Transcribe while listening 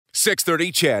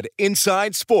630 CHED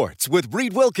Inside Sports with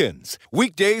Reed Wilkins.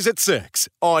 Weekdays at 6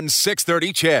 on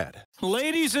 630 CHED.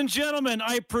 Ladies and gentlemen,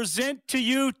 I present to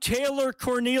you Taylor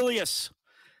Cornelius.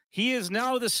 He is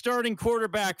now the starting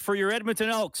quarterback for your Edmonton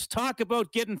Elks. Talk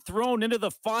about getting thrown into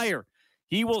the fire.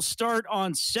 He will start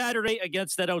on Saturday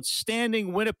against that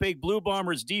outstanding Winnipeg Blue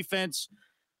Bombers defense.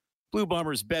 Blue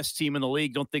Bombers' best team in the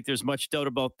league. Don't think there's much doubt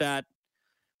about that.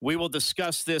 We will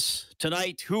discuss this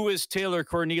tonight. Who is Taylor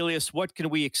Cornelius? What can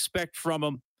we expect from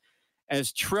him?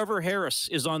 As Trevor Harris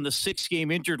is on the 6-game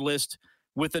injured list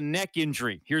with a neck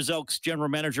injury. Here's Elks General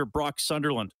Manager Brock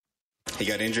Sunderland. He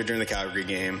got injured during the Calgary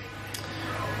game,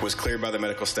 was cleared by the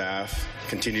medical staff,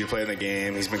 continued to play in the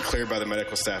game. He's been cleared by the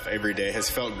medical staff every day, has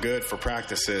felt good for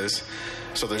practices,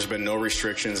 so there's been no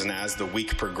restrictions. And as the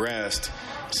week progressed,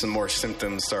 some more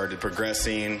symptoms started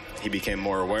progressing. He became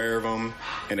more aware of them,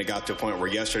 and it got to a point where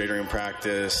yesterday during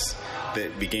practice,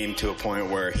 that became to a point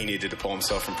where he needed to pull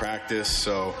himself from practice.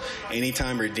 So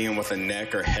anytime you're dealing with a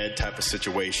neck or head type of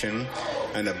situation,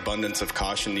 an abundance of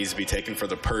caution needs to be taken for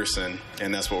the person,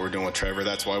 and that's what we're doing with Trevor.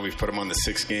 That's why we've put him on the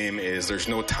 6th game. Is there's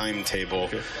no timetable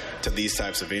to these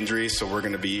types of injuries, so we're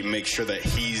going to make sure that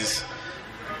he's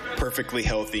perfectly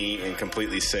healthy and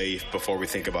completely safe before we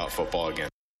think about football again.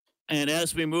 And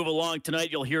as we move along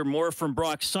tonight, you'll hear more from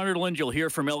Brock Sunderland. You'll hear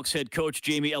from Elks head coach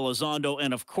Jamie Elizondo.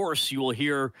 And, of course, you will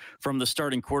hear from the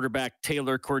starting quarterback,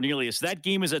 Taylor Cornelius. That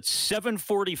game is at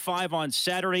 7:45 on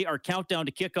Saturday. Our countdown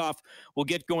to kickoff will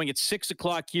get going at 6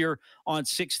 o'clock here on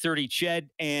 630 CHED.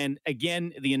 And,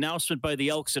 again, the announcement by the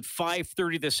Elks at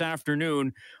 5:30 this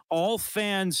afternoon. All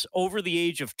fans over the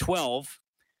age of 12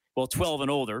 and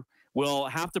older, will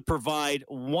have to provide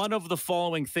one of the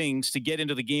following things to get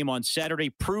into the game on Saturday: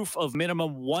 proof of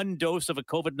minimum 1 dose of a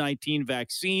COVID-19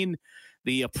 vaccine.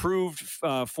 The approved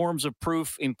forms of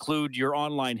proof include your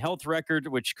online health record,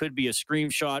 which could be a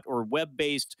screenshot or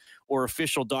web-based or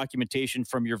official documentation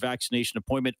from your vaccination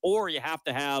appointment, or you have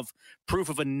to have proof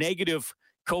of a negative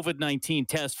COVID-19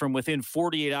 test from within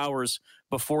 48 hours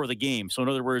before the game. So in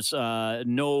other words,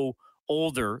 no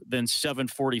older than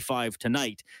 7:45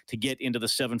 tonight to get into the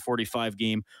 7:45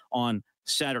 game on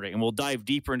Saturday. And we'll dive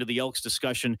deeper into the Elks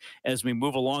discussion as we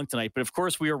move along tonight. But of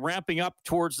course, we are ramping up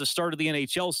towards the start of the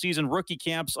NHL season. Rookie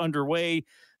camps underway.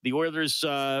 The Oilers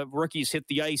rookies hit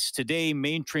the ice today.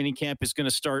 Main training camp is going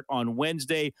to start on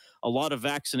Wednesday. A lot of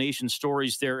vaccination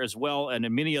stories there as well, and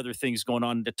many other things going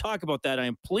on. And to talk about that, I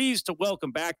am pleased to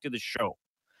welcome back to the show,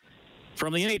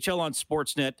 from the NHL on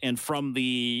Sportsnet and from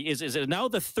the, is it now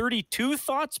the 32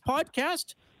 Thoughts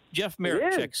podcast? Jeff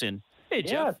Merrick checks in. Hey,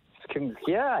 Jeff.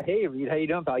 Yeah. Hey, Reed. How you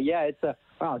doing, pal? Yeah, it's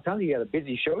wow, it sounds like you got a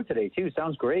busy show today, too.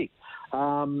 Sounds great.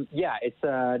 It's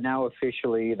now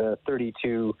officially the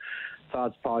 32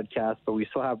 Thoughts podcast, but we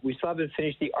still haven't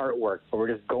finished the artwork, but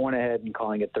we're just going ahead and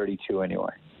calling it 32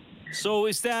 anyway. So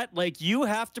is that like you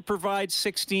have to provide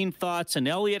 16 thoughts and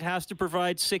Elliot has to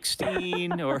provide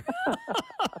 16 or?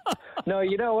 No,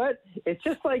 you know what? It's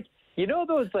just like, you know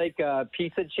those like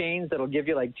pizza chains that'll give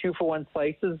you like 2-for-1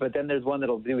 slices, but then there's one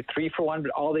that'll do 3-for-1,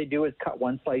 but all they do is cut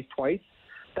one slice twice.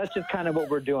 That's just kind of what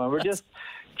we're doing. We're just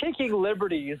taking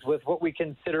liberties with what we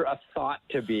consider a thought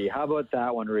to be. How about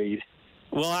that one, Reed?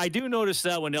 Well, I do notice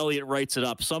that when Elliot writes it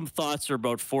up, some thoughts are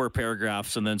about 4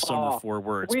 paragraphs and then some are 4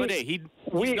 words. But hey, he's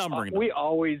numbering them. We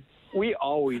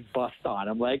always bust on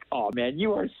him like, oh man,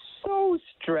 you are so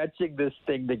stretching this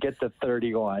thing to get to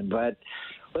 31. But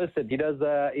listen, he does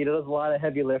a lot of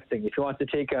heavy lifting. If he wants to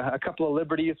take a couple of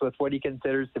liberties with what he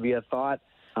considers to be a thought,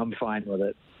 I'm fine with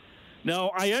it.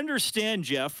 No, I understand,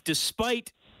 Jeff,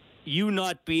 despite you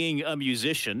not being a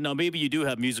musician. Now, maybe you do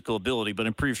have musical ability, but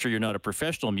I'm pretty sure you're not a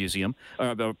professional musician. You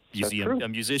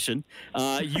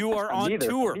are on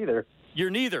tour. Neither.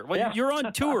 You're neither. Well, yeah. You're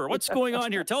on tour. What's going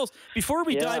on here? Tell us, before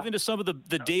we dive into some of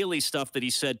the daily stuff that he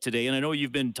said today, and I know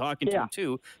you've been talking to him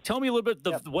too, tell me a little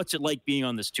bit what's it like being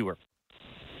on this tour?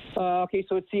 Okay,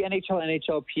 so it's the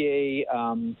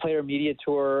NHLPA Player Media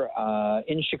Tour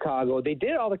in Chicago. They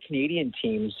did all the Canadian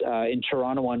teams in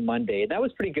Toronto on Monday, and that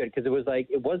was pretty good because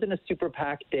it wasn't a super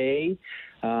packed day.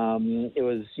 It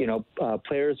was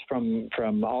players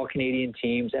from all Canadian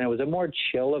teams, and it was a more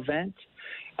chill event.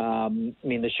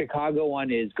 The Chicago one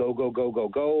is go, go, go, go,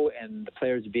 go, and the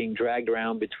players are being dragged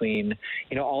around between,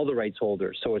 all the rights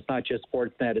holders. So it's not just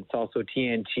Sportsnet, it's also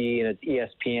TNT and it's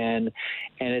ESPN,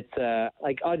 and it's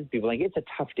other people. It's a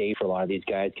tough day for a lot of these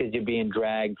guys because you're being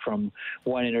dragged from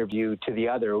one interview to the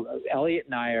other. Elliot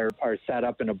and I are sat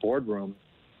up in a boardroom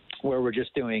where we're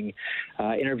just doing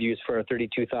interviews for a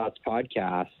 32 Thoughts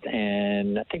podcast,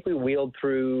 and I think we wheeled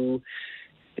through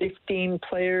 15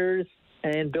 players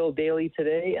and Bill Daly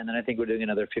today, and then I think we're doing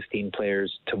another 15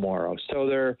 players tomorrow. So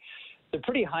they're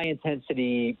pretty high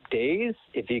intensity days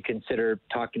if you consider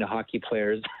talking to hockey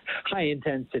players high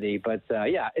intensity. But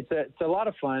yeah, it's a lot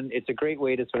of fun. It's a great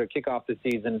way to sort of kick off the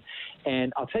season.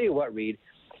 And I'll tell you what, Reed,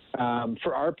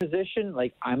 for our position,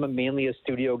 like I'm mainly a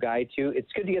studio guy too.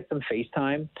 It's good to get some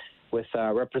FaceTime with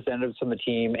representatives from the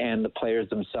team and the players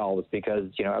themselves, because,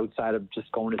 you know, outside of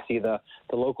just going to see the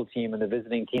local team and the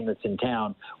visiting team that's in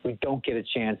town, we don't get a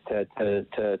chance to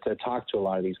talk to a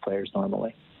lot of these players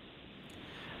normally.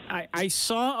 I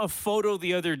saw a photo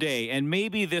the other day, and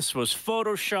maybe this was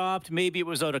photoshopped, maybe it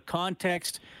was out of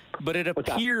context, but it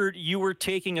appeared you were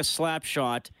taking a slap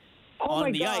shot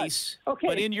on the ice,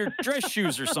 but in your dress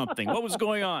shoes or something. What was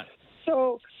going on?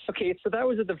 So that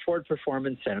was at the Ford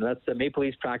Performance Center. That's the Maple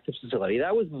Leafs practice facility.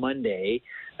 That was Monday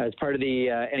as part of the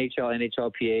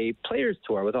NHLPA Players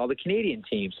Tour with all the Canadian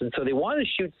teams. And so they wanted to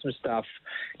shoot some stuff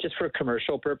just for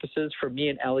commercial purposes for me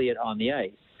and Elliot on the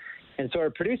ice. And so our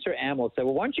producer, Amel, said,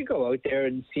 well, why don't you go out there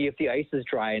and see if the ice is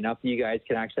dry enough and you guys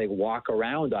can actually walk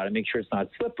around on it and make sure it's not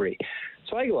slippery.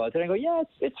 So I go out there and I go, yeah,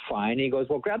 it's fine. And he goes,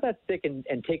 well, grab that stick and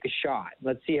take a shot.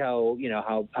 Let's see how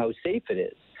safe it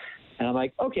is. And I'm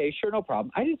like, okay, sure, no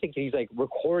problem. I didn't think he's like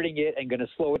recording it and going to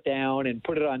slow it down and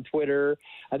put it on Twitter.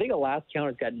 I think the last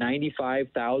count it's got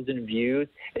 95,000 views.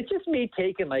 It's just me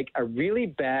taking like a really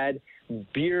bad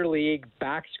beer league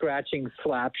back scratching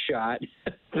slap shot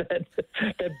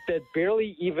that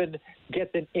barely even gets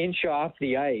an inch off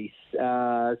the ice.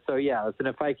 So yeah, listen,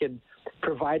 if I can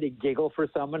provide a giggle for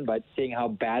someone by seeing how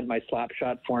bad my slap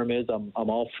shot form is, I'm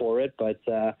all for it. But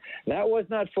that was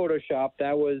not Photoshop.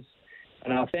 That was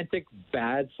an authentic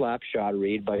bad slap shot,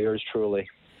 Reed, by yours truly.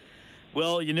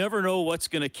 Well, you never know what's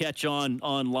going to catch on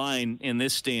online in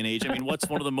this day and age. I mean, what's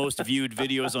one of the most viewed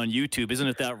videos on YouTube? Isn't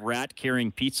it that rat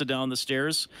carrying pizza down the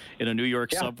stairs in a New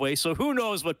York subway? So who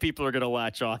knows what people are going to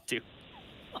latch on to?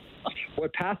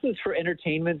 What passes for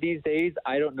entertainment these days,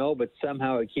 I don't know, but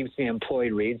somehow it keeps me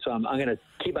employed, Reed. So I'm going to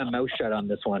keep my mouth shut on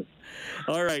this one.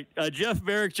 All right. Jeff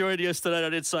Marek joining us tonight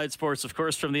on Inside Sports, of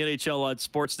course, from the NHL on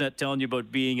Sportsnet, telling you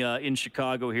about being in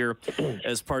Chicago here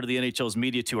as part of the NHL's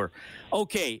media tour.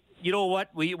 Okay. You know what?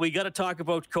 We got to talk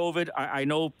about COVID. I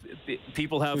know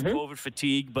people have COVID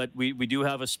fatigue, but we do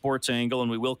have a sports angle, and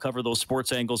we will cover those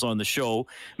sports angles on the show.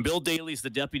 Bill Daly's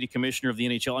the deputy commissioner of the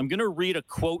NHL. I'm going to read a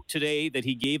quote today that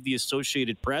he gave the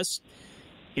Associated Press.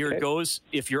 Here it goes.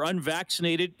 If you're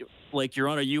unvaccinated, like you're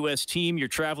on a U.S. team, you're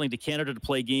traveling to Canada to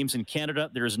play games in Canada,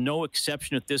 there is no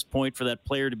exception at this point for that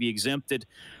player to be exempted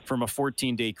from a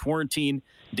 14-day quarantine.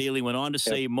 Daly went on to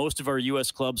say most of our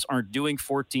U.S. clubs aren't doing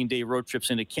 14-day road trips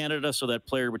into Canada, so that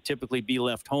player would typically be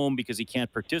left home because he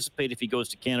can't participate if he goes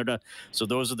to Canada. So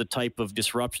those are the type of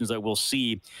disruptions that we'll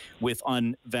see with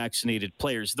unvaccinated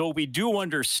players. Though we do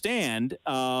understand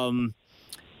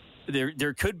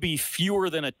there could be fewer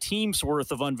than a team's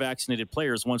worth of unvaccinated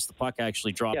players once the puck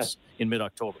actually drops in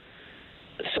mid-October.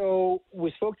 So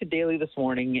we spoke to Daly this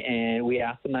morning, and we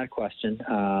asked him that question.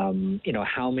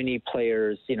 How many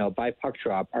players, by puck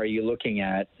drop are you looking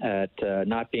at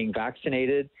not being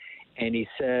vaccinated? And he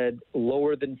said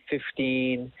lower than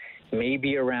 15,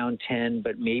 maybe around 10,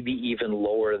 but maybe even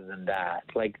lower than that.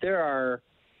 Like there are,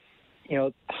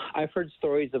 I've heard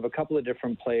stories of a couple of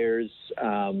different players.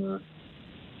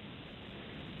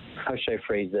 How should I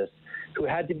phrase this? Who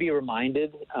had to be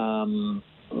reminded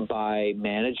by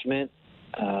management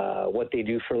what they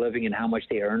do for a living and how much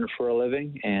they earn for a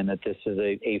living, and that this is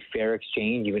a fair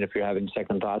exchange, even if you're having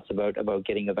second thoughts about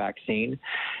getting a vaccine,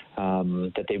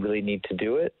 that they really need to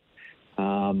do it.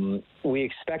 We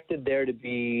expected there to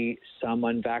be some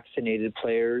unvaccinated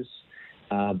players,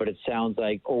 but it sounds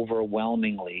like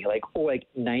overwhelmingly, like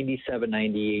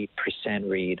 97-98%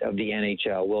 Reed of the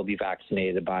NHL will be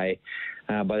vaccinated by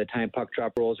the time puck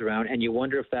drop rolls around. And you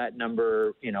wonder if that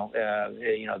number,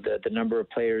 the number of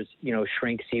players,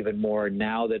 shrinks even more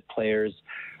now that players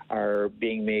are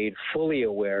being made fully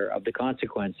aware of the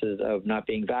consequences of not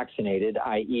being vaccinated,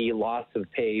 i.e. loss of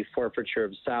pay, forfeiture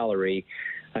of salary,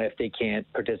 if they can't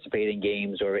participate in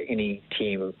games or any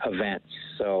team events.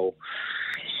 So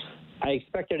I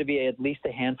expect there to be at least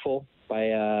a handful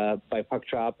by puck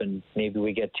drop, and maybe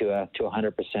we get to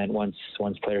 100% once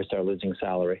players start losing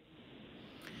salary.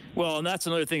 Well, and that's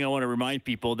another thing I want to remind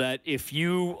people, that if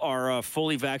you are a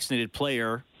fully vaccinated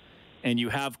player and you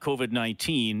have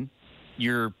COVID-19,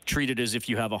 you're treated as if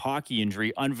you have a hockey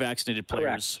injury. Unvaccinated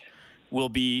players will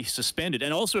be suspended.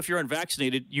 And also, if you're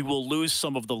unvaccinated, you will lose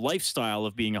some of the lifestyle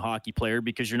of being a hockey player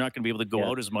because you're not going to be able to go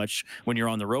out as much when you're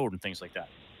on the road and things like that.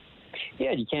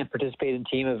 Yeah, you can't participate in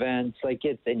team events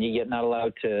and you get not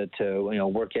allowed to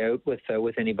work out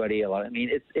with anybody. I mean,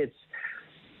 it's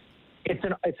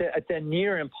a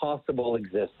near impossible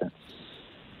existence.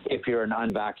 if you're an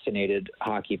unvaccinated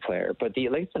hockey player. But the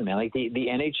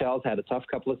NHL's had a tough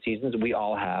couple of seasons. We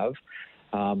all have.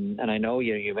 And I know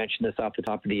you mentioned this off the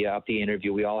top of the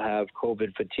interview. We all have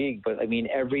COVID fatigue, but I mean,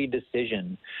 every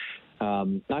decision,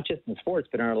 not just in sports,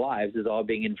 but in our lives, is all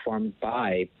being informed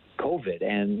by COVID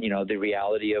and the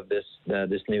reality of this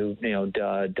new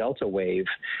Delta wave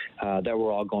that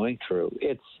we're all going through.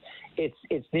 It's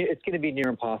going to be near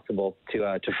impossible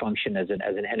to function as an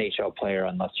NHL player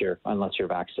unless you're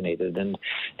vaccinated. And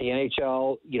the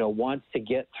NHL wants to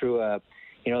get through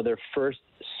their first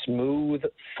smooth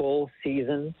full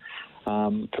season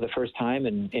for the first time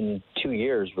in 2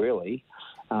 years, really.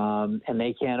 And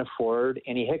they can't afford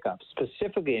any hiccups,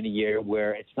 specifically in a year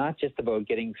where it's not just about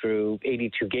getting through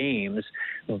 82 games,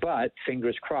 but,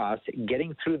 fingers crossed,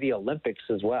 getting through the Olympics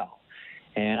as well.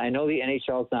 And I know the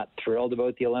NHL is not thrilled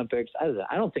about the Olympics.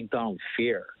 I don't think Donald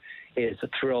Fehr is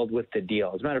thrilled with the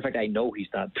deal. As a matter of fact, I know he's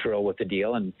not thrilled with the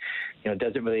deal, and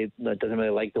doesn't really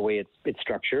like the way it's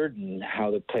structured and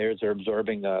how the players are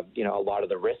absorbing a lot of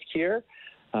the risk here.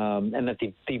 And that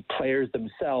the players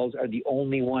themselves are the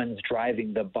only ones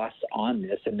driving the bus on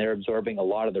this, and they're absorbing a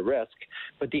lot of the risk.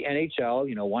 But the NHL,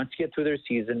 wants to get through their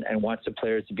season and wants the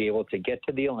players to be able to get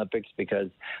to the Olympics because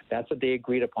that's what they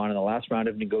agreed upon in the last round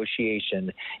of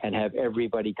negotiation, and have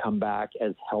everybody come back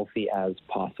as healthy as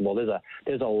possible.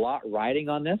 There's a lot riding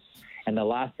on this. And the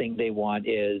last thing they want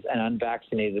is an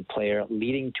unvaccinated player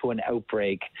leading to an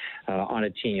outbreak on a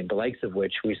team, the likes of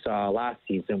which we saw last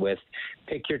season with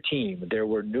pick your team. There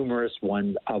were numerous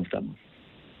ones of them.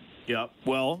 Yeah,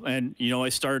 well, and, I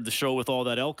started the show with all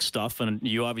that Elk stuff, and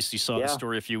you obviously saw the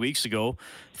story a few weeks ago.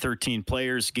 13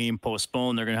 players, game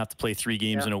postponed. They're going to have to play 3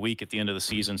 games in a week at the end of the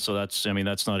season, so that's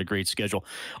not a great schedule.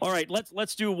 All right,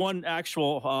 let's do one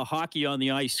actual hockey on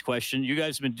the ice question.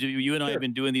 You and I have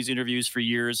been doing these interviews for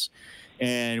years,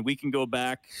 and we can go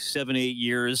back 7-8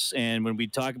 years, and when we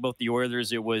talk about the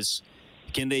Oilers, it was,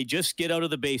 can they just get out of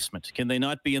the basement? Can they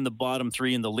not be in the bottom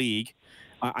 3 in the league?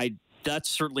 That's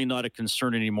certainly not a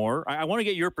concern anymore. I want to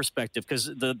get your perspective, because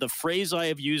the phrase I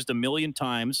have used a million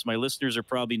times, my listeners are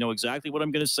probably know exactly what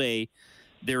I'm going to say.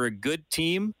 They're a good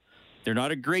team. They're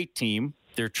not a great team.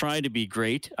 They're trying to be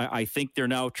great. I think they're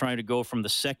now trying to go from the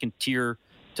second tier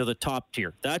to the top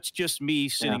tier. That's just me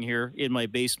sitting here in my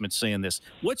basement saying this.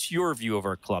 What's your view of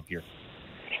our club here?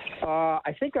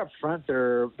 I think up front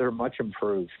they're much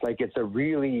improved. Like, it's a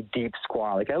really deep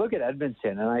squad. Like, I look at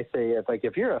Edmonton and I say,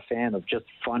 if you're a fan of just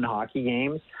fun hockey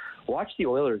games, watch the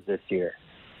Oilers this year,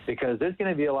 because there's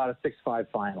going to be a lot of 6-5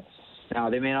 finals.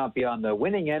 Now, they may not be on the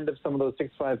winning end of some of those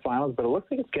 6-5 finals, but it looks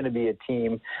like it's going to be a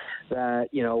team that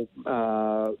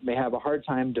may have a hard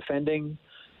time defending,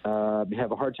 may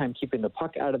have a hard time keeping the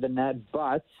puck out of the net,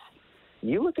 but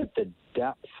you look at the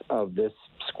depth of this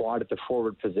squad at the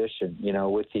forward position,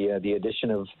 with the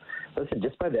addition of,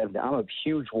 I'm a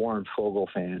huge Warren Fogle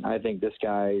fan. I think this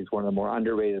guy is one of the more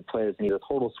underrated players, and he's a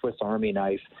total Swiss Army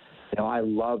knife. I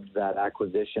loved that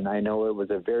acquisition. I know it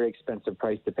was a very expensive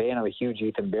price to pay, and I'm a huge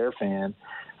Ethan Bear fan.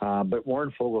 But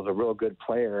Warren Fogle is a real good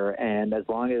player, and as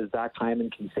long as Zach Hyman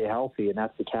can stay healthy, and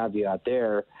that's the caveat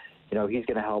there, he's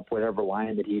going to help whatever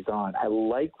line that he's on. I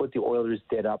like what the Oilers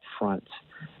did up front.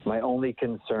 My only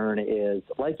concern is,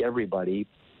 like everybody,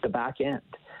 the back end,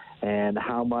 and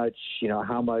how much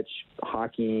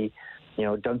hockey,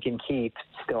 Duncan Keith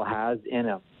still has in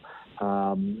him.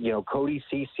 Cody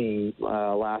Ceci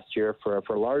last year for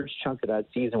a large chunk of that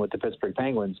season with the Pittsburgh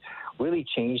Penguins really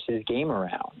changed his game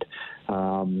around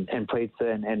and played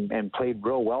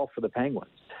real well for the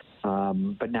Penguins.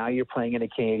 But now you're playing in a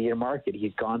Canadian market.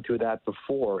 He's gone through that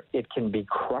before. It can be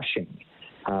crushing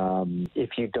if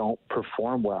you don't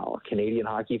perform well. Canadian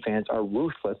hockey fans are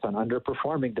ruthless on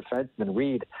underperforming defensemen.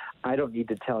 Reed, I don't need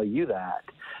to tell you that.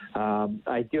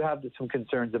 I do have some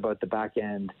concerns about the back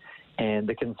end, and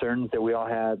the concerns that we all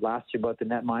had last year about the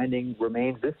net minding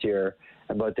remains this year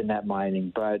about the net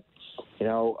minding. But,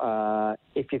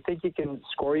 if you think you can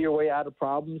score your way out of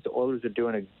problems, the Oilers are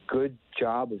doing a good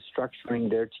job of structuring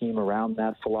their team around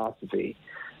that philosophy.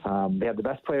 They have the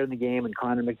best player in the game in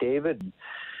Connor McDavid.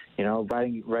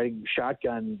 And, riding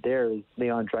shotgun there is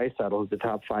Leon Draisaitl, who's the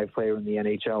top 5 player in the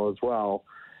NHL as well.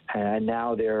 And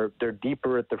now they're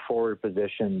deeper at the forward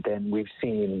position than we've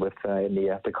seen with in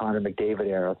the Connor McDavid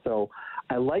era. So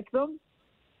I like them.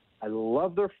 I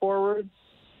love their forwards,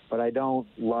 but I don't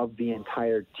love the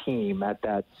entire team at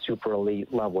that super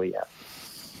elite level yet.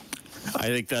 I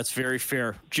think that's very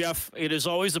fair. Jeff, it is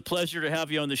always a pleasure to have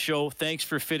you on the show. Thanks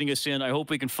for fitting us in. I hope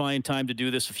we can find time to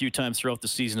do this a few times throughout the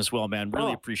season as well, man.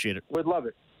 Really appreciate it. Would love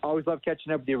it. Always love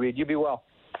catching up with you, Reed. You be well.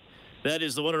 That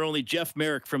is the one and only Jeff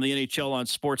Marek from the NHL on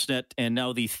Sportsnet, and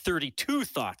now the 32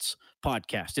 thoughts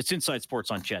podcast. It's Inside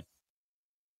Sports on Ched.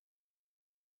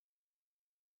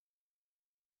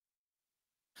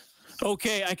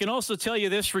 Okay, I can also tell you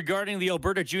this regarding the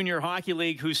Alberta Junior Hockey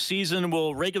League, whose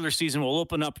regular season will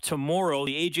open up tomorrow.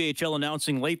 The AJHL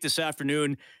announcing late this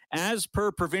afternoon, as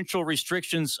per provincial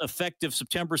restrictions effective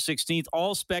September 16th,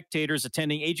 all spectators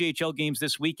attending AJHL games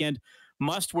this weekend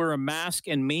must wear a mask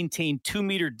and maintain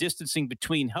 2-meter distancing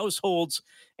between households.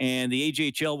 And the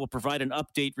AJHL will provide an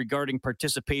update regarding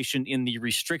participation in the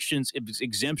restrictions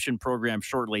exemption program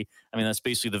shortly. I mean, that's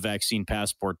basically the vaccine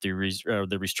passport, the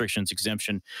restrictions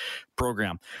exemption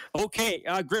program. Okay,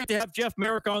 great to have Jeff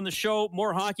Marek on the show.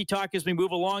 More hockey talk as we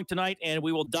move along tonight, and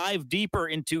we will dive deeper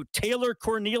into Taylor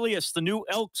Cornelius, the new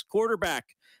Elks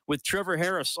quarterback, with Trevor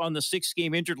Harris on the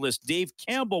 6-game injured list. Dave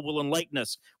Campbell will enlighten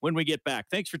us when we get back.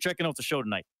 Thanks for checking out the show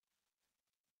tonight.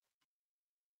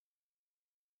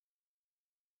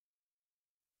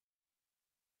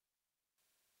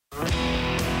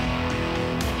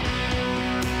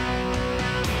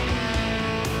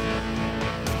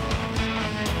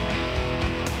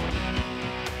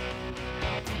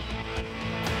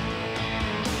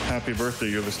 Happy birthday.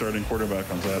 You're the starting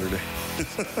quarterback on Saturday.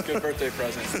 Good birthday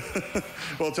present.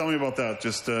 Well, tell me about that.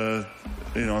 Just,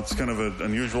 it's kind of an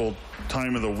unusual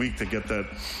time of the week to get that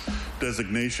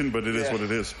designation, but it is what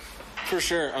it is. For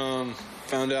sure.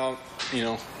 Found out,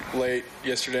 late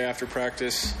yesterday after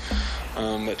practice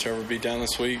that Trevor would be down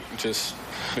this week. Just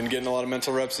been getting a lot of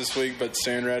mental reps this week, but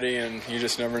staying ready, and you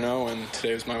just never know, and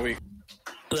today was my week.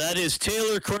 That is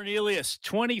Taylor Cornelius,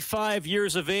 25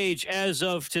 years of age as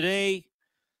of today.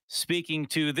 Speaking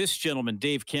to this gentleman,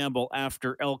 Dave Campbell,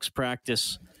 after Elks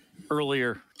practice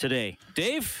earlier today.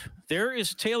 Dave, there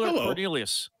is Taylor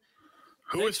Cornelius.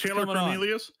 Who is Taylor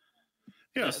Cornelius?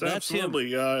 Yes, that's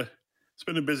absolutely. It's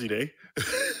been a busy day.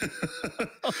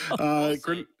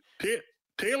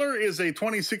 Taylor is a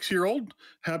 26-year-old.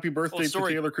 Happy birthday to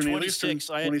Taylor Cornelius. 26.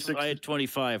 I had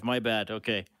 25. My bad.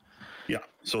 Okay. Yeah,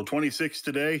 so 26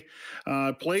 today.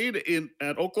 Played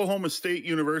at Oklahoma State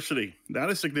University. That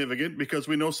is significant because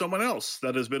we know someone else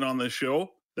that has been on this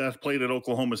show that played at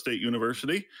Oklahoma State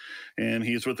University, and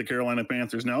he's with the Carolina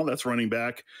Panthers now. That's running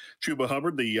back Chuba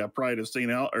Hubbard, the pride of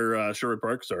Sherwood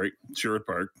Park. Sorry, Sherwood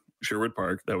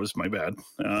Park. That was my bad.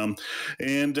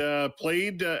 And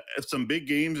played some big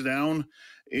games down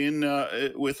in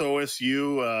with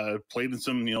OSU, played in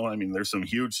some, there's some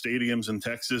huge stadiums in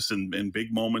Texas and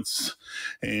big moments,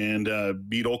 and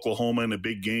beat Oklahoma in a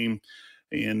big game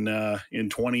in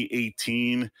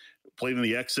 2018. Played in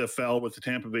the XFL with the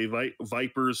Tampa Bay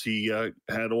Vipers. He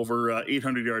had over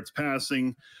 800 yards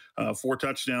passing, 4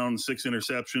 touchdowns, 6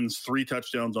 interceptions, 3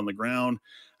 touchdowns on the ground.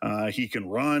 He can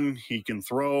run, he can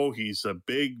throw. He's a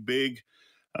big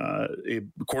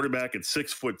quarterback at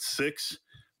 6'6".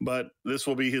 But this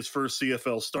will be his first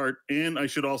CFL start. And I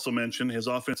should also mention his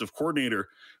offensive coordinator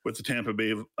with the Tampa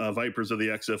Bay Vipers of the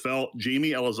XFL,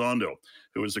 Jamie Elizondo,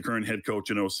 who is the current head coach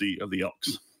and OC of the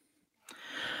Elks.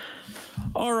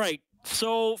 All right.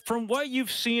 So from what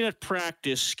you've seen at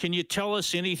practice, can you tell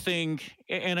us anything?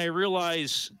 And I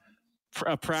realize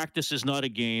a practice is not a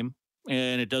game,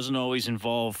 and it doesn't always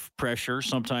involve pressure.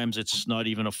 Sometimes it's not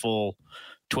even a full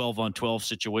 12-on-12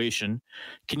 situation.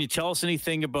 Can you tell us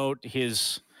anything about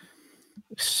his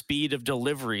speed of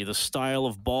delivery, the style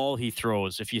of ball he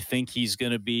throws, if you think he's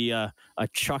going to be a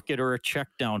chuck it or a check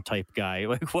down type guy?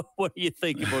 Like, what do you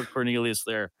think about Cornelius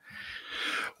there?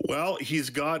 Well, he's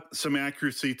got some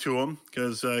accuracy to him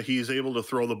because he's able to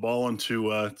throw the ball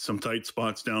into some tight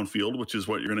spots downfield, which is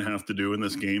what you're going to have to do in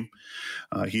this game.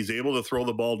 He's able to throw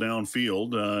the ball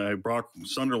downfield. Brock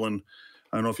Sunderland,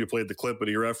 I don't know if you played the clip, but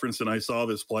he referenced, and I saw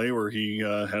this play where he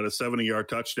had a 70-yard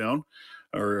touchdown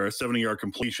or a 70-yard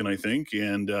completion, I think,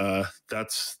 and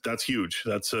that's huge.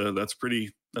 That's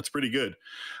pretty good.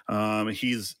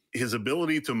 His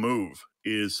ability to move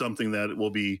is something that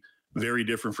will be very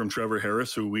different from Trevor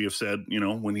Harris, who we have said,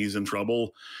 when he's in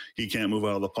trouble, he can't move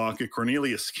out of the pocket.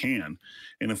 Cornelius can.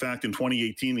 And in fact, in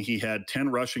 2018, he had 10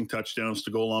 rushing touchdowns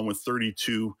to go along with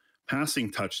 32 passing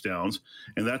touchdowns.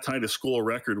 And that tied a school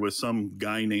record with some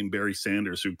guy named Barry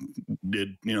Sanders, who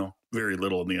did, very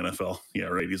little in the NFL. Yeah,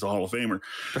 right. He's a Hall of Famer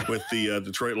with the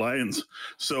Detroit Lions.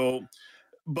 So,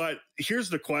 but here's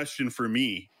the question for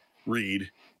me,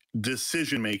 Reed,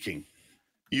 decision-making.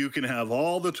 You can have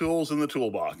all the tools in the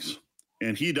toolbox,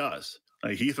 and he does.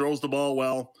 He throws the ball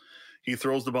well. He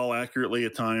throws the ball accurately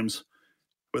at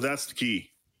but that's the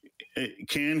key.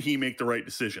 Can he make the right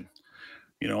decision?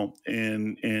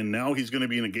 And now he's going to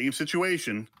be in a game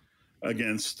situation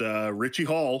against Richie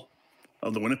Hall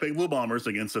of the Winnipeg Blue Bombers,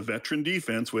 against a veteran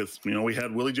defense with, we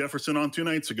had Willie Jefferson on 2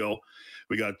 nights ago.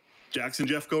 We got Jackson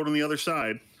Jeffcoat on the other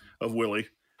side. of Willie.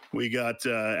 We got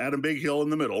Adam Bighill in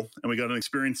the middle, and we got an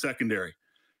experienced secondary,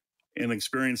 an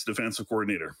experienced defensive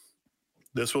coordinator.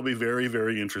 This will be very,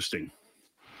 very interesting.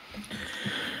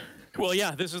 Well,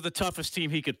 yeah, this is the toughest team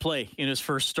he could play in his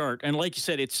first start, and like you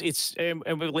said, it's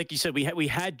like you said, we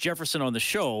had Jefferson on the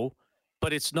show,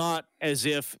 but it's not as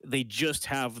if they just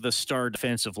have the star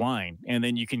defensive line, and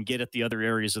then you can get at the other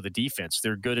areas of the defense.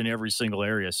 They're good in every single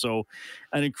area, so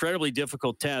an incredibly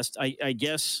difficult test. I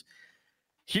guess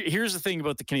here's the thing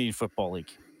about the Canadian Football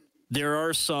League: there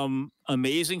are some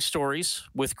amazing stories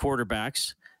with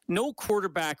quarterbacks. No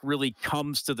quarterback really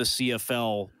comes to the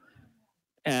CFL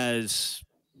as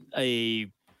a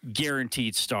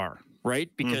guaranteed star, right?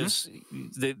 Because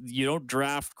you don't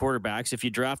draft quarterbacks. If you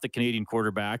draft the Canadian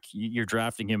quarterback, you're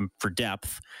drafting him for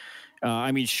depth.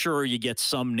 I mean, sure, you get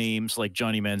some names like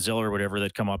Johnny Manziel or whatever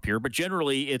that come up here, but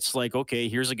generally it's like, okay,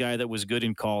 here's a guy that was good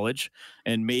in college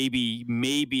and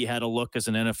maybe had a look as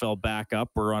an NFL backup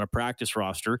or on a practice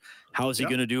roster. How is he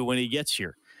going to do when he gets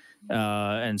here?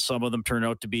 And some of them turn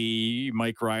out to be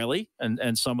Mike Riley,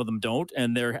 and some of them don't.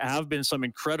 And there have been some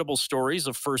incredible stories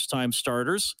of first-time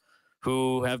starters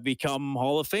who have become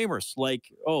Hall of Famers,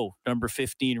 like, number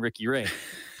 15, Ricky Ray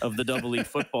of the Double League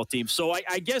football team. So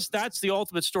I guess that's the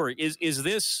ultimate story. Is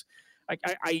this,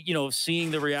 seeing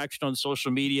the reaction on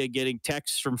social media, getting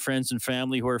texts from friends and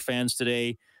family who are fans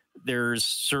today, there's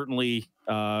certainly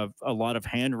a lot of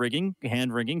hand wringing,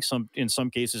 in some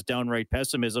cases downright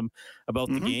pessimism about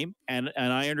the game, and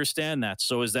I understand that.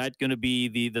 So is that going to be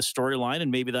the storyline, and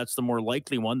maybe that's the more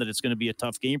likely one, that it's going to be a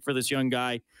tough game for this young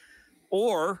guy?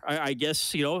 Or I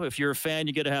guess, if you're a fan,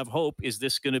 you got to have hope. Is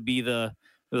this going to be the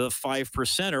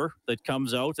 5%er that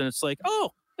comes out and it's like,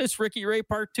 it's Ricky Ray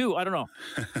part 2? I don't know.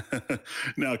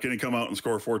 Now, can he come out and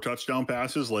score 4 touchdown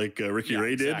passes like Ricky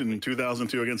Ray did in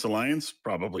 2002 against the Lions?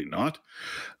 Probably not.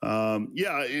 And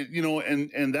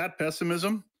that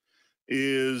pessimism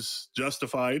is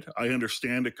justified. I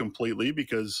understand it completely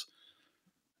because,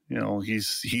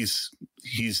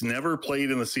 he's never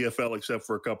played in the CFL except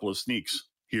for a couple of sneaks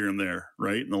here and there,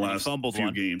 right? In the last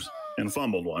few games, and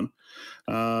fumbled one.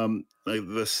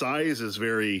 The size is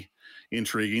very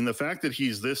intriguing. The fact that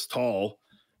he's this tall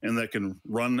and that can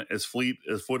run as fleet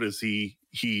as foot as he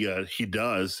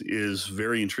does is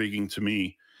very intriguing to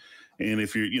me. And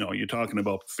if you're talking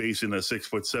about facing a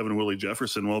 6'7" Willie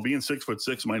Jefferson, well, being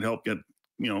 6'6" might help get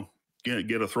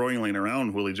a throwing lane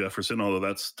around Willie Jefferson, although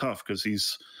that's tough because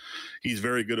he's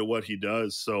very good at what he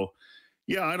does. So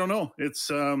yeah, I don't know.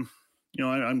 It's I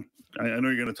know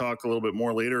you're going to talk a little bit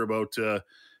more later about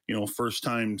first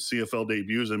time CFL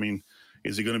debuts. I mean,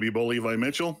 is he going to be Bo Levi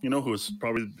Mitchell, who's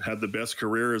probably had the best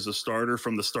career as a starter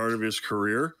from the start of his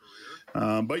career?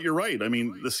 But you're right. I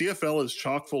mean, the CFL is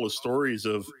chock full of stories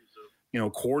of,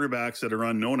 quarterbacks that are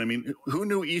unknown. I mean, who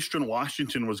knew Eastern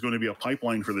Washington was going to be a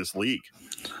pipeline for this league?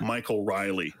 Michael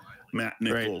Riley, Matt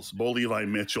Nichols, Bo Levi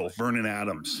Mitchell, Vernon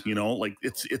Adams,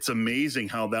 it's amazing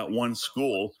how that one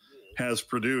school has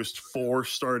produced 4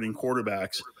 starting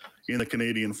quarterbacks in the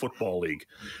Canadian Football League.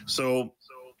 So,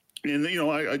 and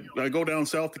I go down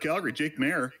south to Calgary. Jake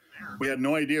Mayer, we had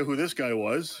no idea who this guy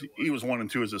was. He was 1 and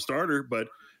 2 as a starter, but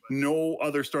no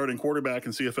other starting quarterback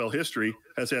in CFL history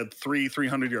has had 3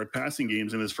 300-yard passing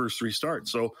games in his first 3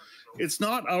 starts. So it's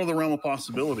not out of the realm of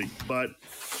possibility, but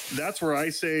that's where I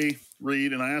say,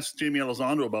 Reed, and I asked Jamie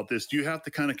Elizondo about this, do you have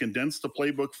to kind of condense the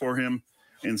playbook for him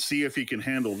and see if he can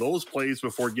handle those plays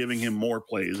before giving him more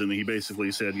plays? And he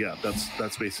basically said, yeah,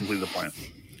 that's basically the plan.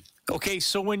 Okay,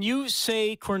 so when you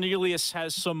say Cornelius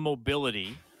has some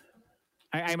mobility,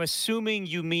 I'm assuming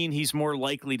you mean he's more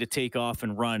likely to take off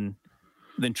and run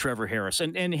than Trevor Harris.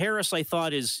 And Harris, I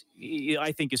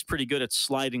think is pretty good at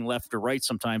sliding left or right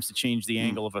sometimes to change the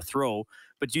angle of a throw.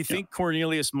 But do you think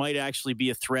Cornelius might actually be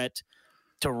a threat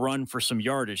to run for some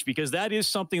yardage? Because that is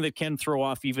something that can throw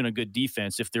off even a good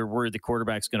defense if they're worried the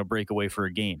quarterback's going to break away for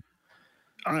a gain.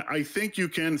 I think you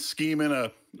can scheme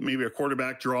in maybe a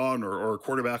quarterback draw or a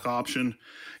quarterback option,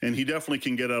 and he definitely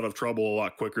can get out of trouble a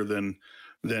lot quicker than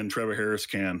Trevor Harris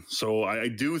can. So I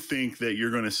do think that you're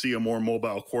going to see a more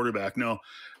mobile quarterback. Now,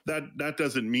 that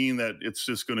doesn't mean that it's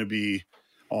just going to be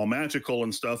all magical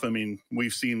and stuff. I mean,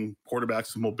 we've seen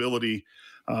quarterbacks with mobility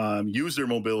use their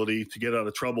mobility to get out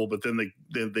of trouble, but then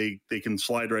they can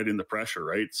slide right into pressure,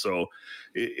 right? So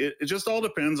it just all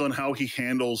depends on how he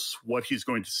handles what he's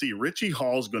going to see. Richie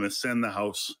Hall's going to send the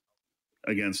house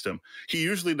against him. He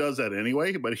usually does that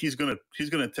anyway, but he's going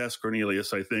to test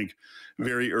Cornelius, I think,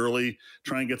 very early,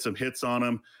 try and get some hits on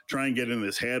him, try and get in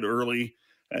his head early.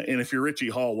 And if you're Richie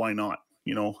Hall, why not?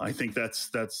 I think that's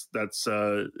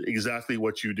exactly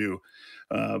what you do.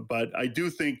 But I do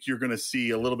think you're going to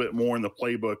see a little bit more in the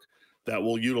playbook that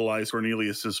will utilize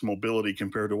Cornelius's mobility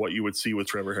compared to what you would see with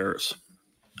Trevor Harris.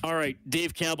 All right,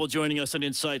 Dave Campbell joining us on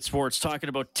Inside Sports, talking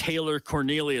about Taylor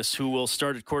Cornelius, who will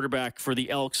start at quarterback for the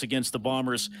Elks against the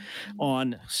Bombers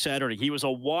on Saturday. He was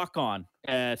a walk-on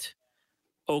at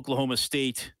Oklahoma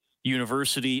State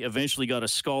University, eventually got a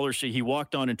scholarship. He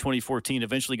walked on in 2014,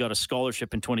 eventually got a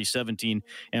scholarship in 2017,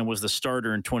 and was the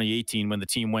starter in 2018 when the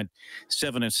team went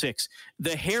 7-6.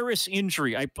 The Harris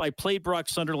injury, I played Brock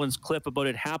Sunderland's clip about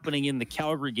it happening in the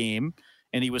Calgary game,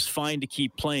 and he was fine to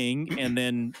keep playing and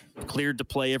then cleared to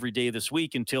play every day this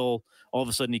week until all of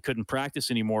a sudden he couldn't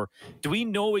practice anymore. Do we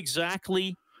know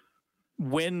exactly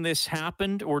when this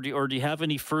happened, or do you have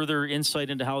any further insight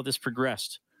into how this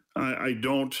progressed? I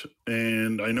don't,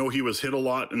 and I know he was hit a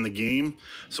lot in the game,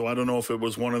 so I don't know if it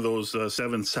was one of those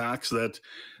 7 sacks that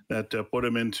put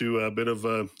him into a bit of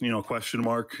a question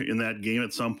mark in that game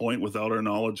at some point without our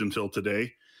knowledge until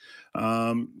today.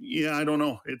 I don't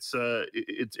know. It's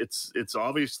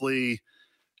obviously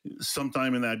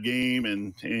sometime in that game,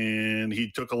 and he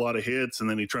took a lot of hits, and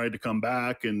then he tried to come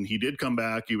back, and he did come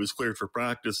back. He was cleared for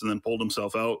practice, and then pulled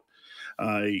himself out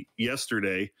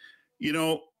yesterday.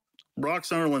 Brock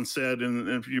Sunderland said,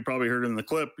 and you probably heard in the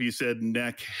clip, he said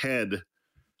neck, head,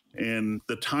 and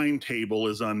the timetable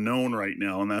is unknown right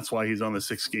now, and that's why he's on the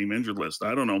 6-game injured list.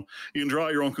 I don't know. You can draw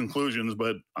your own conclusions,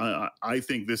 but I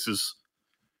think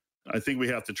we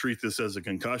have to treat this as a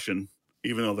concussion,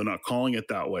 even though they're not calling it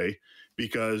that way,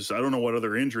 because I don't know what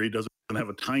other injury doesn't have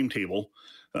a timetable,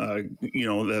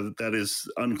 that is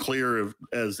unclear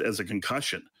as a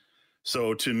concussion.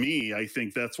 So to me, I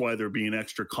think that's why they're being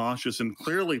extra cautious. And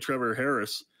clearly Trevor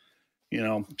Harris,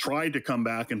 tried to come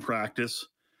back and practice,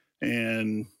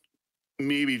 and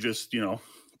maybe just,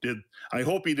 I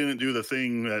hope he didn't do the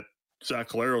thing that Zach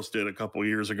Collaros did a couple of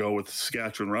years ago with the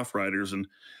Saskatchewan Roughriders and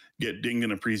get dinged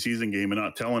in a preseason game and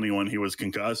not tell anyone he was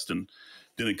concussed and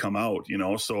didn't come out,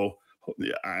 So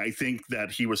I think that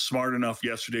he was smart enough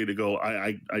yesterday to go,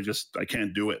 I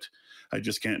can't do it. I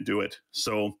just can't do it.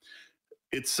 So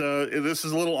this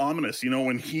is a little ominous.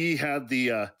 When he had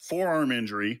the forearm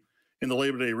injury in the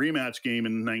Labor Day rematch game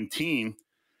in 19,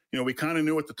 we kind of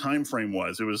knew what the time frame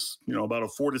was. It was, about a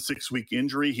 4 to 6 week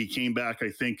injury. He came back, I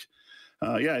think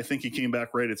he came back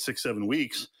right at 6-7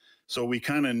 weeks. So we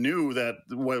kind of knew that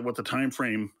what the time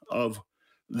frame of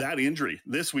that injury.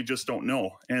 This we just don't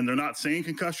know. And they're not saying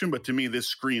concussion, but to me, this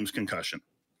screams concussion.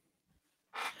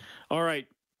 All right.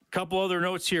 Couple other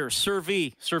notes here. Sir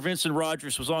Vincent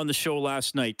Rogers was on the show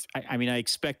last night. I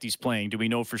expect he's playing. Do we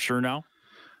know for sure now?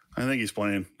 I think he's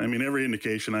playing. Every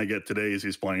indication I get today is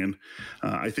he's playing.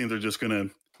 I think they're just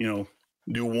going to,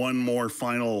 do one more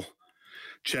final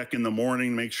check in the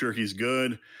morning, make sure he's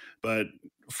good. But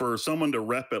for someone to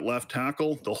rep at left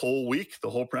tackle the whole week, the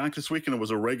whole practice week, and it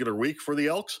was a regular week for the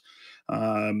Elks,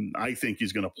 I think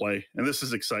he's going to play. And this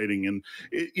is exciting. And,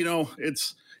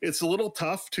 it's a little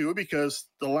tough, too, because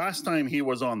the last time he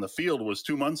was on the field was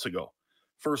 2 months ago,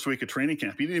 first week of training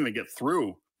camp. He didn't even get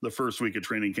through the first week of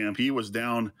training camp. He was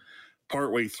down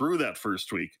partway through that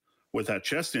first week with that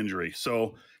chest injury.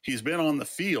 So he's been on the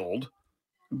field,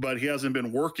 but he hasn't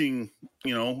been working,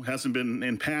 hasn't been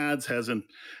in pads, hasn't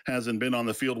been on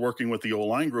the field working with the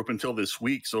O-line group until this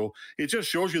week. So it just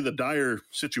shows you the dire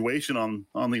situation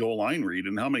on the O-line read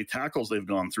and how many tackles they've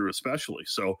gone through, especially.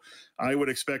 So I would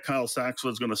expect Kyle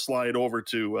Saxon is going to slide over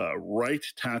to right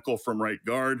tackle from right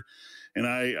guard. And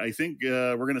I think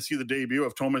we're going to see the debut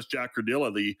of Tomas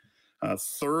Jackardilla, the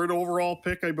 3rd overall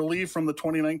pick, I believe, from the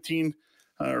 2019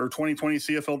 or 2020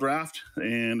 CFL draft,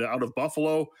 and out of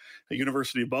Buffalo,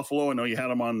 University of Buffalo. I know you had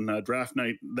him on draft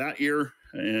night that year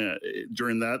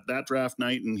during that draft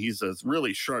night, and he's a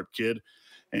really sharp kid.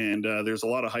 And there's a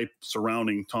lot of hype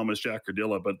surrounding Tomas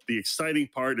Jackardilla. But the exciting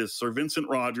part is Sir Vincent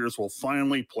Rogers will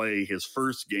finally play his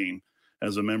first game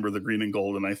as a member of the Green and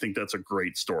Gold, and I think that's a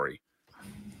great story.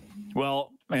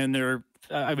 Well, and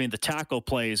the tackle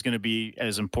play is going to be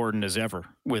as important as ever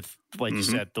with, like you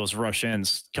said, those rush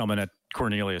ends coming at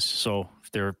Cornelius. So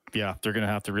they're going to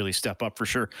have to really step up for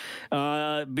sure.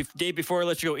 Dave, before I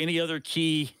let you go, any other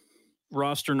key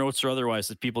roster notes or otherwise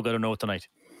that people got to know tonight?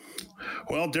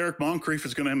 Well, Derek Moncrief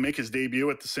is going to make his debut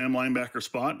at the Sam linebacker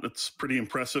spot. That's pretty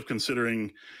impressive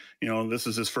considering, this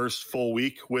is his first full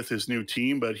week with his new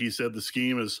team, but he said the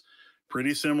scheme is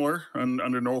pretty similar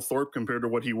under Noel Thorpe compared to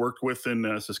what he worked with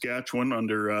in Saskatchewan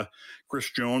under Chris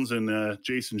Jones and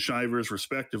Jason Shivers,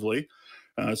 respectively.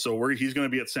 So he's going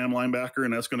to be at Sam linebacker,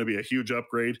 and that's going to be a huge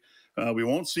upgrade. We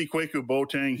won't see Kwaku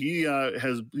Boateng.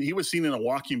 He was seen in a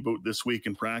walking boot this week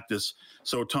in practice.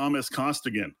 So Thomas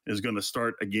Costigan is going to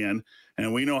start again,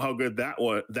 and we know how good that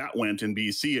went in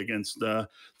BC against the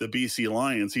BC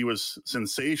Lions. He was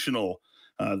sensational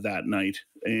that night,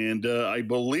 and I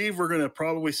believe we're going to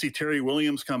probably see Terry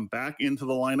Williams come back into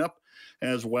the lineup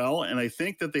as well. And I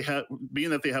think that being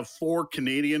that they have 4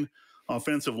 Canadian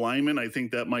offensive linemen, I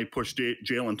think that might push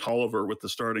Jalen Tolliver with the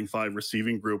starting 5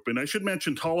 receiving group. And I should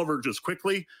mention Tolliver just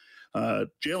quickly.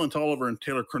 Jalen Tolliver and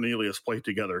Taylor Cornelius played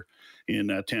together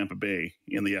in Tampa Bay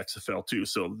in the XFL too.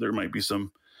 So there might be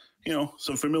some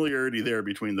familiarity there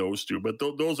between those two. But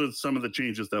those are some of the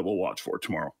changes that we'll watch for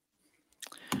tomorrow.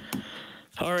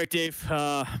 All right, Dave.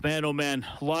 Man, oh man,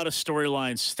 a lot of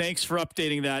storylines. Thanks for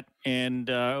updating that. And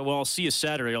I'll see you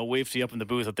Saturday. I'll wave to you up in the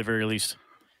booth at the very least.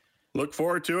 Look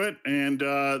forward to it, and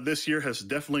this year has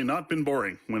definitely not been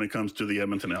boring when it comes to the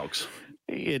Edmonton Elks.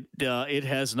 It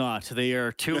has not. They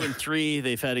are 2-3.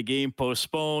 They've had a game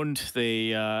postponed. They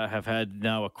have had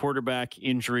now a quarterback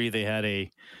injury.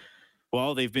 They've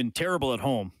been terrible at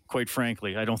home, quite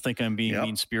frankly. I don't think I'm being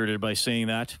mean-spirited by saying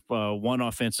that. One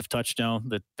offensive touchdown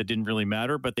that didn't really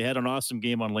matter, but they had an awesome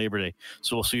game on Labor Day.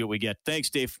 So we'll see what we get. Thanks,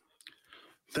 Dave.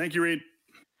 Thank you, Reed.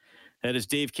 That is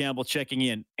Dave Campbell checking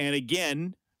in. And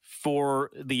again, for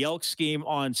the Elks game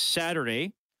on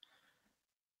Saturday,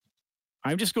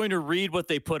 I'm just going to read what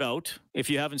they put out. If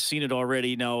you haven't seen it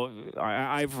already, now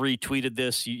I've retweeted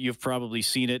this. You've probably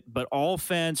seen it, but all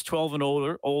fans 12 and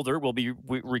older will be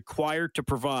required to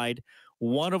provide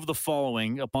one of the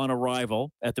following upon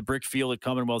arrival at the Brick Field at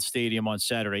Commonwealth Stadium on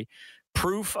Saturday: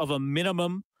 proof of a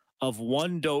minimum of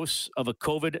 1 dose of a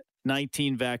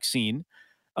COVID-19 vaccine.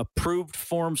 Approved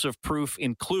forms of proof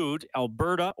include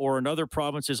Alberta or another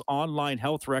province's online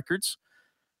health records.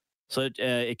 So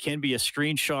it can be a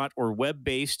screenshot or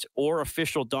web-based or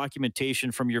official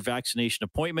documentation from your vaccination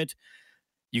appointment.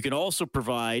 You can also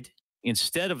provide,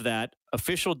 instead of that,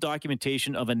 official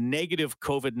documentation of a negative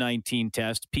COVID-19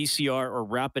 test, PCR or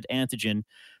rapid antigen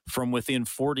from within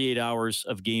 48 hours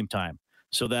of game time.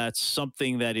 So that's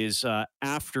something that is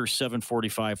after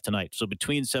 7:45 tonight. So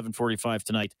between 7:45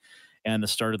 tonight and the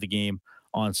start of the game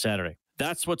on Saturday.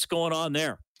 That's what's going on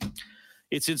there.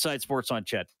 It's Inside Sports on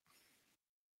Ched.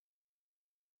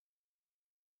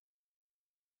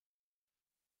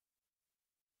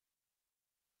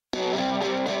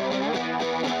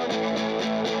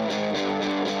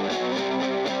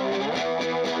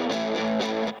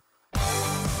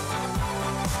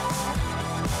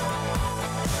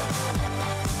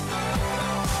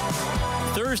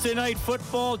 Thursday night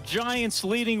football, Giants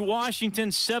leading Washington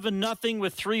 7-0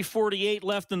 with 3:48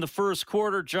 left in the first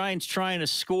quarter. Giants trying to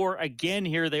score again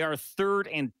here. They are 3rd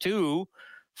and 2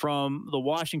 from the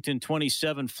Washington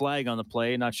 27 flag on the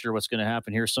play. Not sure what's going to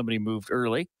happen here. Somebody moved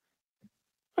early.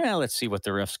 Well, let's see what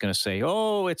the ref's going to say.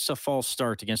 Oh, it's a false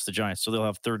start against the Giants, so they'll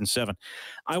have 3rd and 7.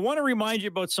 I want to remind you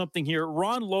about something here.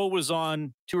 Ron Lowe was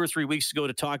on 2 or 3 weeks ago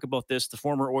to talk about this, the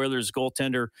former Oilers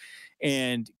goaltender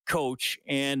and coach.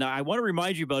 And I want to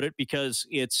remind you about it because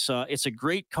it's a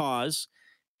great cause,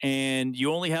 and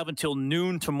you only have until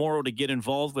noon tomorrow to get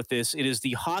involved with this. It is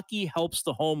the Hockey Helps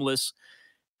the Homeless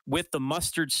with the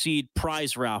Mustard Seed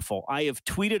prize raffle. I have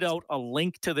tweeted out a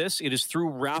link to this. It is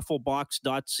through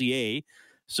rafflebox.ca.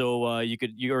 So you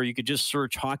could just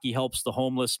search Hockey Helps the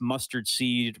Homeless Mustard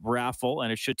Seed raffle,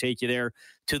 and it should take you there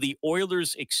to the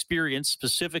Oilers experience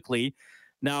specifically.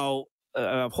 Now,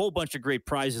 a whole bunch of great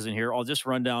prizes in here. I'll just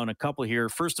run down a couple here.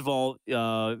 First of all,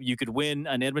 you could win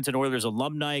an Edmonton Oilers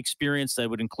alumni experience that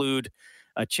would include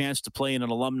a chance to play in an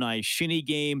alumni shinny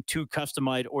game, 2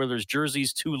 customized Oilers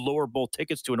jerseys, 2 lower bowl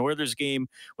tickets to an Oilers game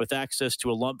with access to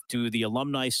the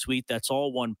alumni suite. That's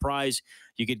all one prize.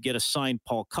 You could get a signed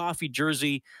Paul Coffey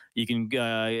jersey. You can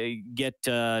get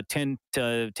 10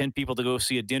 people to go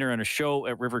see a dinner and a show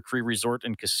at River Cree Resort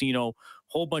and Casino.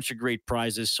 Whole bunch of great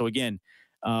prizes. So again,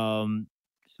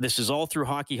 this is all through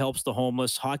Hockey Helps the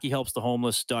Homeless,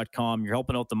 hockeyhelpsthehomeless.com. You're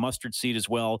helping out the Mustard Seed as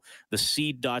well, the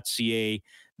seed.ca.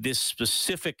 This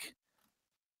specific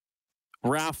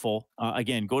raffle,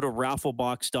 again, go to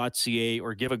rafflebox.ca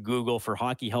or give a Google for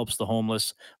Hockey Helps the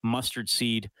Homeless Mustard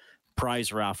Seed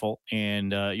prize raffle,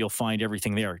 and you'll find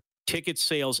everything there. Ticket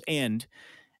sales end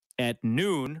at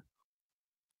noon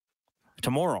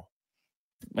tomorrow.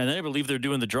 And I believe they're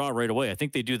doing the draw right away. I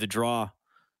think they do the draw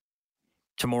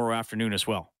tomorrow afternoon as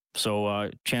well. So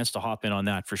chance to hop in on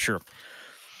that for sure.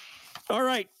 All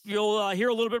right. You'll hear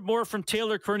a little bit more from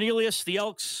Taylor Cornelius, the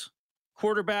Elks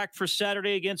quarterback for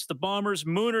Saturday against the Bombers.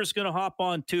 Mooner's going to hop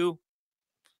on too.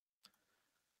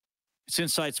 It's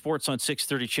Inside Sports on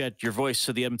 630 Ched, your voice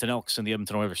to the Edmonton Elks and the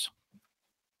Edmonton Oilers.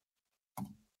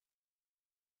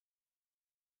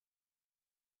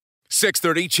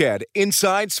 630 CHED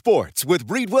Inside Sports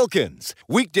with Reed Wilkins.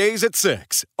 Weekdays at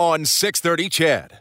 6 on 630 CHED.